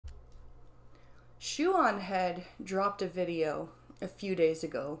Shoeonhead dropped a video a few days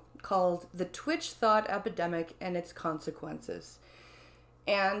ago called The Twitch Thought Epidemic and Its Consequences.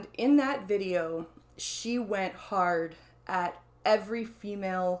 And in that video, she went hard at every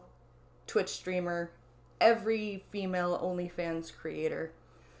female Twitch streamer, every female OnlyFans creator,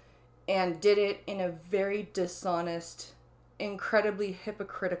 and did it in a very dishonest, incredibly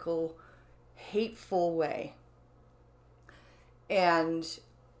hypocritical, hateful way. And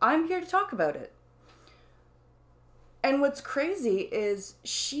I'm here to talk about it. And what's crazy is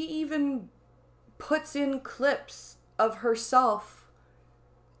she even puts in clips of herself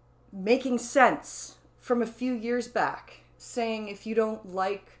making sense from a few years back, saying if you don't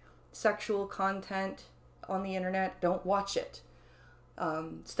like sexual content on the internet, don't watch it.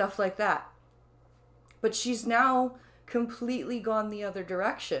 Stuff like that. But she's now completely gone the other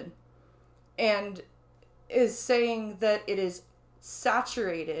direction and is saying that it is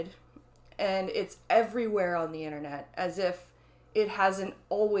saturated and it's everywhere on the internet, as if it hasn't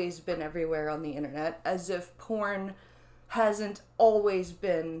always been everywhere on the internet, as if porn hasn't always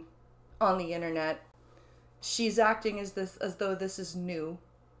been on the internet. She's acting as though this is new.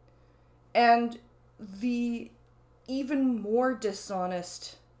 And the even more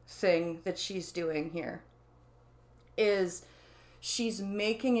dishonest thing that she's doing here is she's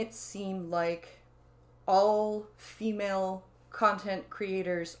making it seem like all female content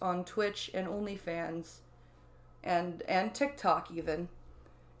creators on Twitch and OnlyFans and TikTok even,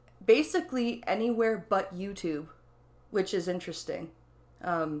 basically anywhere but YouTube, which is interesting.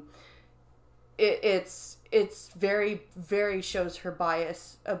 It's very, very shows her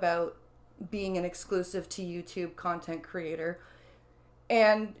bias about being an exclusive to YouTube content creator.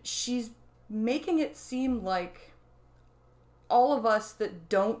 And she's making it seem like all of us that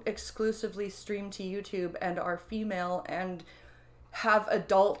don't exclusively stream to YouTube and are female and have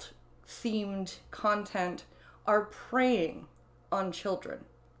adult themed content are preying on children.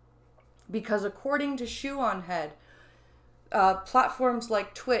 Because according to Shoeonhead, platforms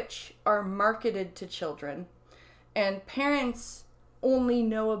like Twitch are marketed to children, and parents only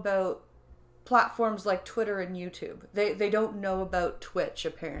know about platforms like Twitter and YouTube. They don't know about Twitch,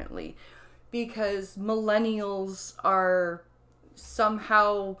 apparently, because millennials are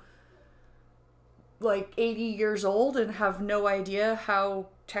somehow like 80 years old and have no idea how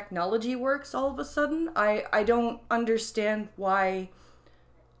technology works all of a sudden. I don't understand why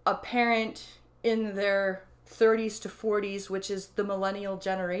a parent in their 30s to 40s, which is the millennial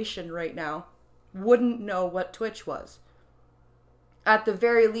generation right now, wouldn't know what Twitch was. At the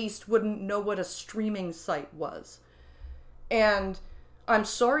very least, wouldn't know what a streaming site was. And I'm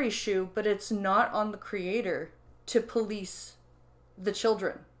sorry, Shu, but it's not on the creator to police the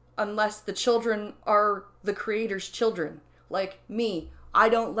children, unless the children are the creator's children. Like me, I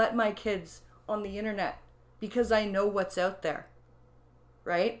don't let my kids on the internet because I know what's out there,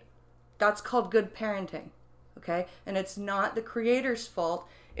 right? That's called good parenting, okay? And it's not the creator's fault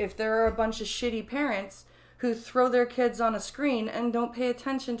if there are a bunch of shitty parents who throw their kids on a screen and don't pay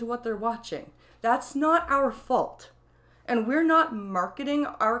attention to what they're watching. That's not our fault. And we're not marketing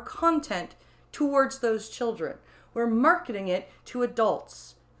our content towards those children. We're marketing it to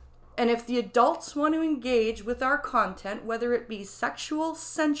adults. And if the adults want to engage with our content, whether it be sexual,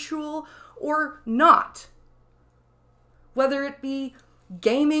 sensual, or not, whether it be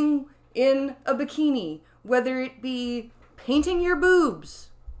gaming in a bikini, whether it be painting your boobs,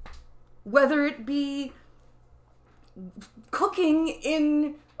 whether it be cooking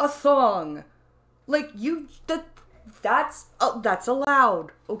in a thong, like that's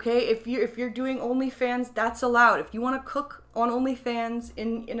allowed, okay? If you're doing OnlyFans, that's allowed. If you want to cook on OnlyFans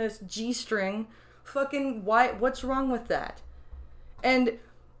in a G-string, fucking what's wrong with that? And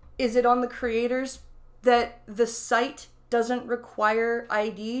is it on the creators that the site doesn't require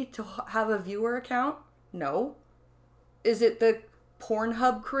ID to have a viewer account? No. Is it the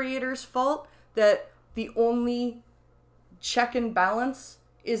Pornhub creators' fault that the only check and balance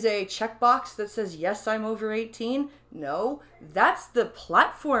is a checkbox that says, yes, I'm over 18? No, that's the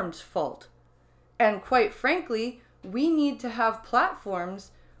platform's fault. And quite frankly, we need to have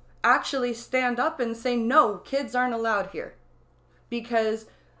platforms actually stand up and say, no, kids aren't allowed here. Because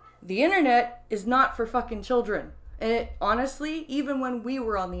the internet is not for fucking children. And honestly, even when we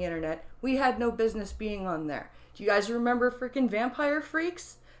were on the internet, we had no business being on there. Do you guys remember freaking Vampire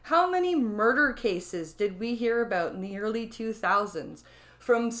Freaks? How many murder cases did we hear about in the early 2000s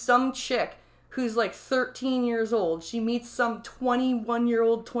from some chick who's like 13 years old? She meets some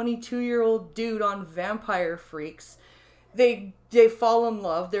 21-year-old, 22-year-old dude on Vampire Freaks. They fall in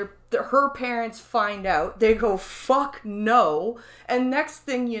love. They're her parents find out. They go, fuck no. And next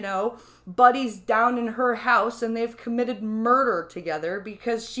thing you know, Buddy's down in her house and they've committed murder together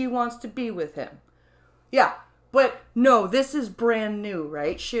because she wants to be with him. Yeah, but no, this is brand new,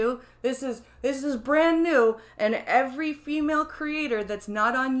 right, Shu? This is brand new, and every female creator that's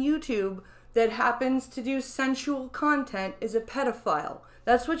not on YouTube that happens to do sensual content is a pedophile.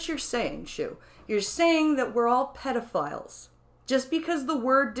 That's what you're saying, Shu. You're saying that we're all pedophiles. Just because the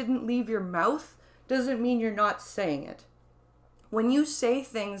word didn't leave your mouth doesn't mean you're not saying it. When you say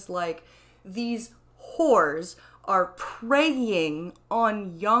things like, these whores are preying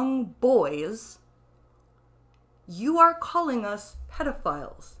on young boys, you are calling us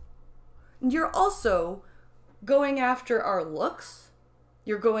pedophiles. And you're also going after our looks.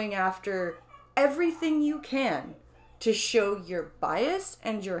 You're going after everything you can to show your bias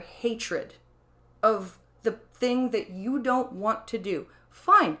and your hatred of the thing that you don't want to do.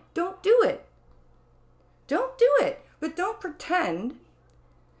 Fine, don't do it. Don't do it. But don't pretend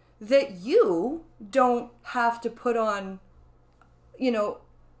that you don't have to put on,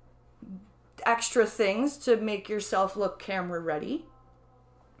 extra things to make yourself look camera ready.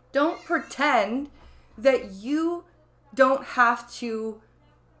 Don't pretend that you don't have to,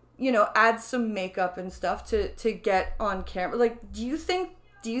 add some makeup and stuff to get on camera. Like, do you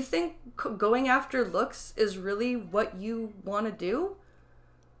think going after looks is really what you want to do?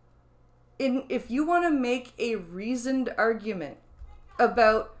 If you want to make a reasoned argument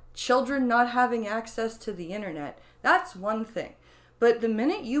about children not having access to the internet, that's one thing. But the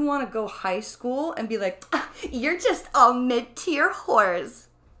minute you want to go high school and be like, you're just all mid-tier whores.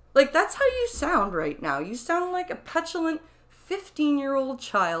 Like, that's how you sound right now. You sound like a petulant 15-year-old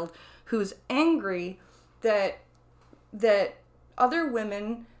child who's angry that other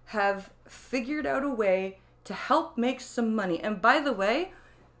women have figured out a way to help make some money. And by the way,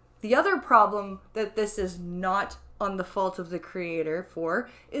 the other problem that this is not on the fault of the creator for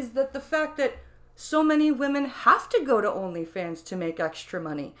is that the fact that so many women have to go to OnlyFans to make extra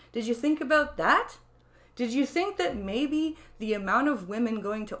money. Did you think about that? Did you think that maybe the amount of women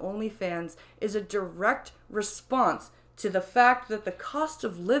going to OnlyFans is a direct response to the fact that the cost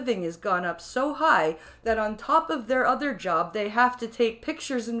of living has gone up so high that on top of their other job, they have to take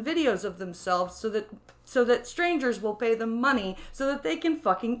pictures and videos of themselves so that strangers will pay them money so that they can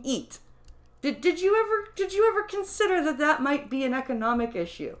fucking eat? Did you ever consider that might be an economic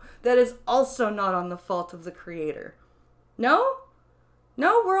issue that is also not on the fault of the creator? No?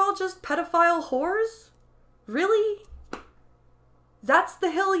 No, we're all just pedophile whores? Really? That's the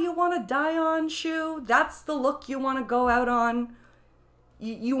hill you want to die on, Shu? That's the look you want to go out on?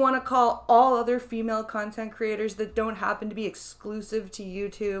 You want to call all other female content creators that don't happen to be exclusive to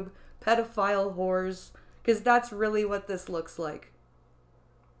YouTube pedophile whores? Because that's really what this looks like.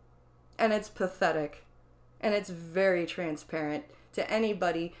 And it's pathetic. And it's very transparent to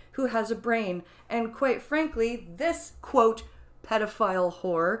anybody who has a brain. And quite frankly, this, quote, pedophile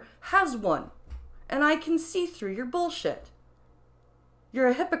whore has one. And I can see through your bullshit. You're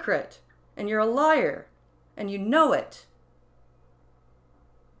a hypocrite. And you're a liar. And you know it.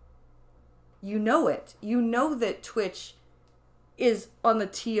 You know it. You know that Twitch is on the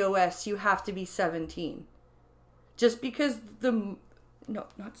TOS. You have to be 17. Just because no,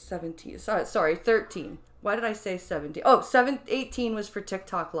 not 17. Sorry, 13. Why did I say 17? Oh, 18 was for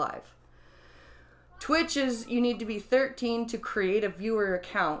TikTok Live. Twitch is, you need to be 13 to create a viewer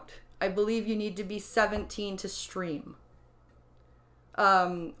account. I believe you need to be 17 to stream.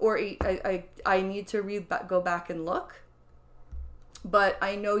 Or I need to go back and look. But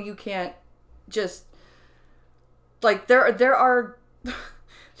I know you can't just, like, there are,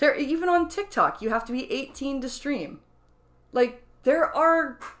 even on TikTok, you have to be 18 to stream. Like, there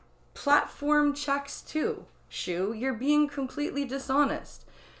are platform checks too, Shu. You're being completely dishonest.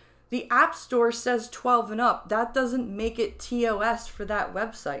 The App Store says 12 and up. That doesn't make it TOS for that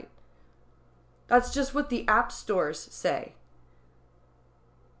website. That's just what the App Stores say.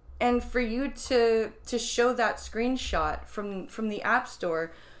 And for you to show that screenshot from the App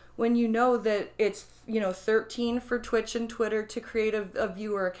Store when you know that it's, 13 for Twitch and Twitter to create a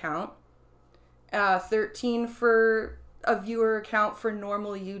viewer account, 13 for a viewer account for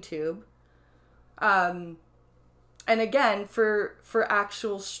normal YouTube. And again, for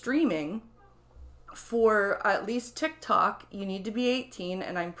actual streaming, for at least TikTok, you need to be 18,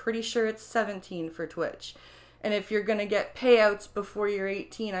 and I'm pretty sure it's 17 for Twitch. And if you're going to get payouts before you're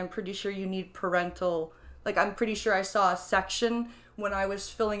 18, I'm pretty sure you need parental, like, I'm pretty sure I saw a section when I was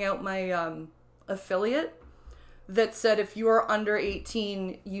filling out my affiliate that said if you are under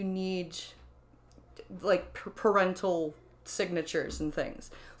 18, you need, like, parental signatures and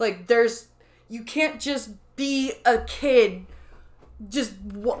things. Like, you can't just be a kid just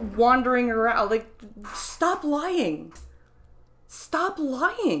wandering around. Like, stop lying. Stop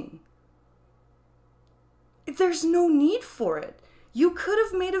lying. There's no need for it. You could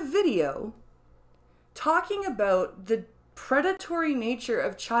have made a video talking about the predatory nature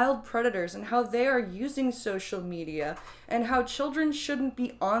of child predators and how they are using social media and how children shouldn't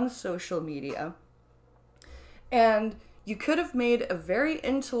be on social media. And you could have made a very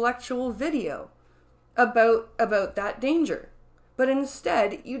intellectual video about that danger. But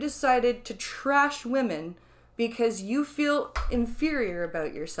instead, you decided to trash women because you feel inferior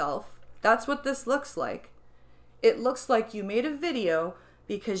about yourself. That's what this looks like. It looks like you made a video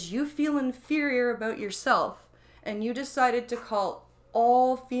because you feel inferior about yourself, and you decided to call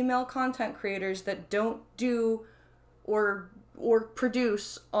all female content creators that don't do or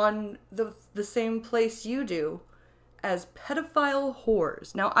produce on the same place you do as pedophile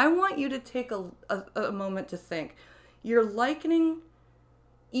whores. Now, I want you to take a moment to think. You're likening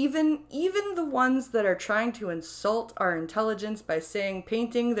even the ones that are trying to insult our intelligence by saying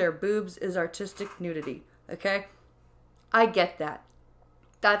painting their boobs is artistic nudity. Okay? I get that.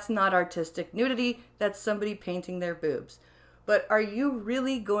 That's not artistic nudity. That's somebody painting their boobs. But are you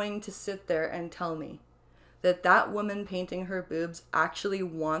really going to sit there and tell me that that woman painting her boobs actually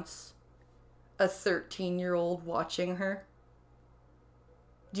wants a 13-year-old watching her?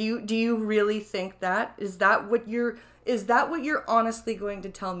 Do you really think that? Is that what you're honestly going to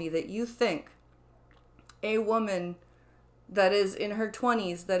tell me, that you think a woman that is in her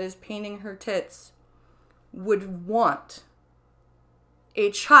 20s that is painting her tits would want a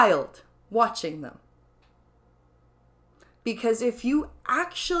child watching them? Because if you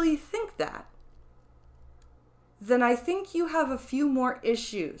actually think that, then I think you have a few more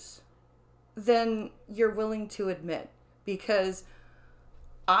issues than you're willing to admit. Because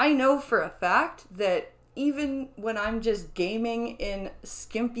I know for a fact that even when I'm just gaming in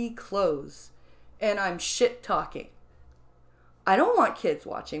skimpy clothes and I'm shit talking, I don't want kids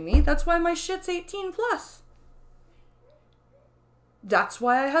watching me. That's why my shit's 18 plus. That's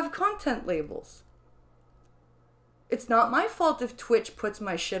why I have content labels. It's not my fault if Twitch puts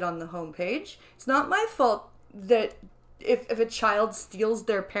my shit on the homepage. It's not my fault that if a child steals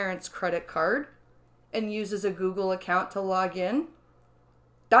their parent's credit card and uses a Google account to log in.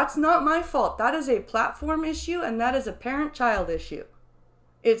 That's not my fault. That is a platform issue, and that is a parent-child issue.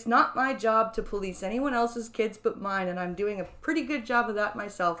 It's not my job to police anyone else's kids but mine, and I'm doing a pretty good job of that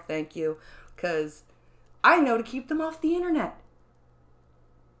myself, thank you, because I know to keep them off the internet.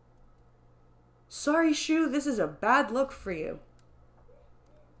 Sorry, Shu, this is a bad look for you.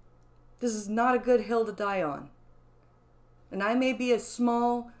 This is not a good hill to die on. And I may be a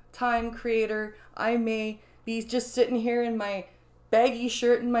small-time creator. I may be just sitting here in my baggy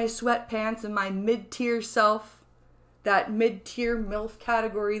shirt and my sweatpants and my mid-tier self. That mid-tier MILF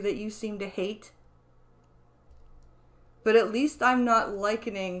category that you seem to hate. But at least I'm not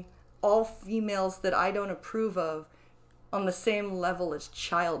likening all females that I don't approve of on the same level as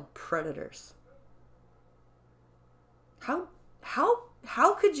child predators.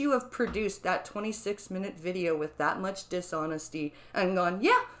 How could you have produced that 26-minute video with that much dishonesty and gone,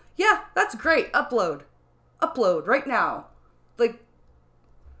 yeah, that's great, upload right now? Like,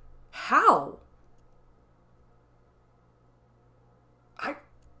 how?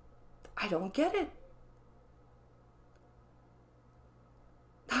 I don't get it.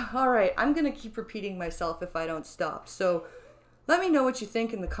 All right, I'm going to keep repeating myself if I don't stop. So let me know what you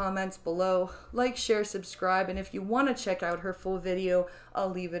think in the comments below. Like, share, subscribe, and if you want to check out her full video, I'll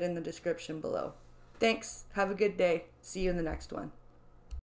leave it in the description below. Thanks. Have a good day. See you in the next one.